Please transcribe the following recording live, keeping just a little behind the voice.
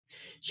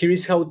Here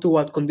is how to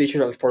add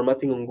conditional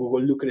formatting on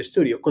Google Looker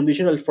Studio.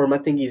 Conditional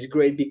formatting is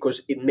great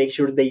because it makes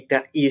your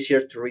data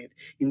easier to read.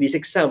 In these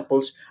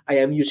examples, I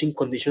am using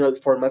conditional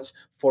formats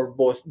for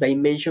both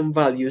dimension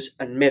values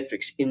and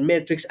metrics. In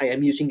metrics, I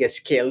am using a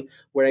scale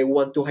where I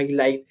want to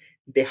highlight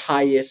the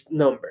highest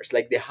numbers,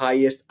 like the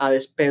highest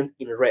ad spend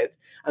in red.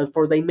 And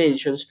for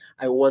dimensions,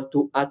 I want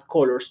to add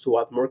colors to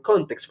add more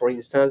context. For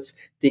instance,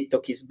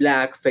 TikTok is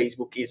black,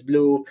 Facebook is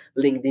blue,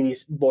 LinkedIn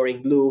is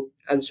boring blue,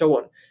 and so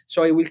on.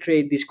 So I will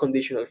create these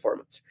conditional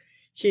formats.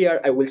 Here,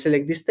 I will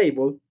select this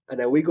table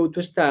and I will go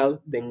to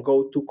style, then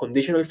go to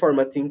conditional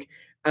formatting,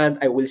 and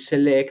I will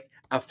select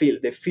a field.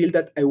 The field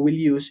that I will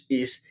use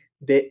is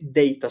the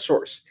data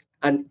source.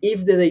 And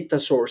if the data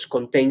source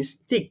contains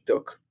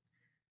TikTok,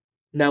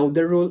 now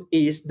the rule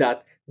is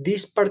that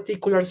this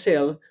particular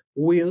cell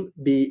will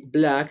be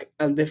black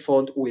and the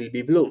font will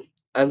be blue,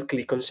 and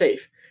click on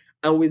save.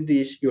 And with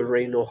this, you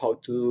already know how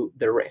to do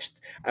the rest.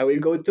 I will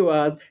go to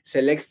add,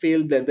 select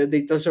field, then the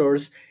data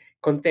source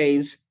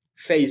contains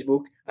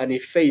Facebook, and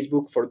if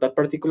Facebook for that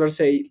particular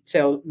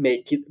cell,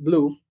 make it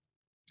blue,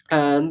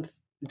 and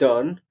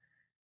done.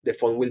 The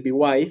font will be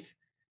white,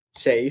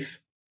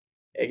 save,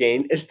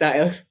 again,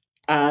 style,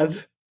 add,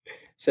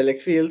 select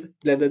field,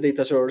 blended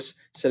data source,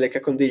 select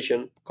a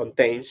condition,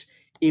 contains,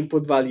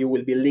 input value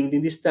will be linked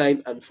in this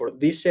time, and for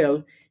this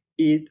cell,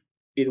 it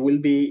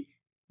will be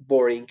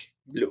boring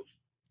blue.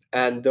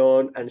 And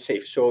done and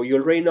save. So you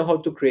already know how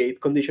to create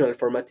conditional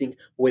formatting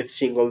with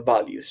single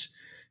values.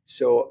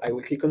 So I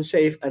will click on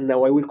save, and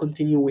now I will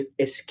continue with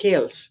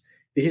scales.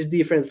 This is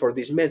different for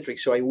this metric,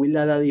 so I will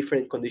add a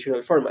different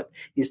conditional format.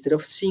 Instead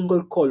of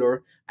single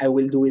color, I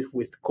will do it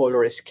with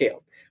color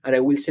scale. And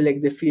I will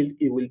select the field,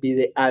 it will be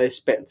the ad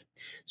spend.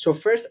 So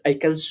first I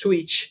can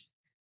switch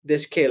the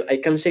scale. I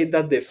can say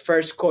that the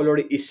first color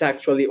is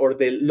actually, or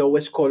the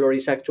lowest color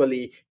is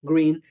actually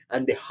green,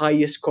 and the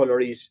highest color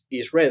is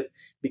red,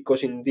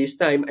 because in this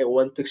time I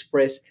want to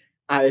express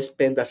ad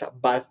spend as a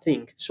bad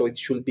thing, so it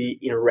should be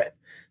in red.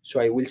 So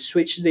I will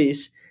switch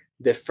this.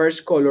 The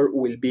first color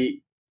will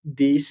be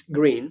this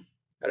green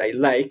that I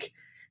like.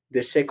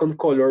 The second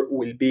color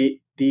will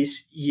be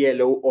this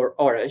yellow or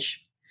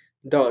orange.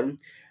 Done.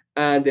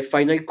 And the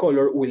final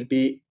color will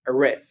be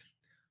red.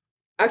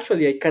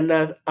 Actually, I can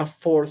add a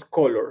fourth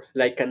color,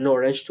 like an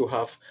orange, to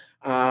have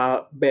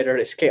a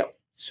better scale.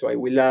 So I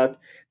will add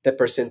the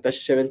percentage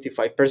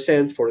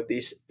 75% for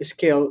this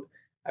scale.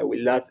 I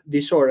will add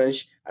this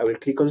orange. I will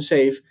click on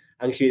save.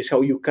 And here's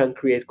how you can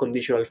create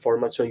conditional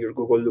formats on your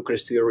Google Looker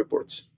Studio reports.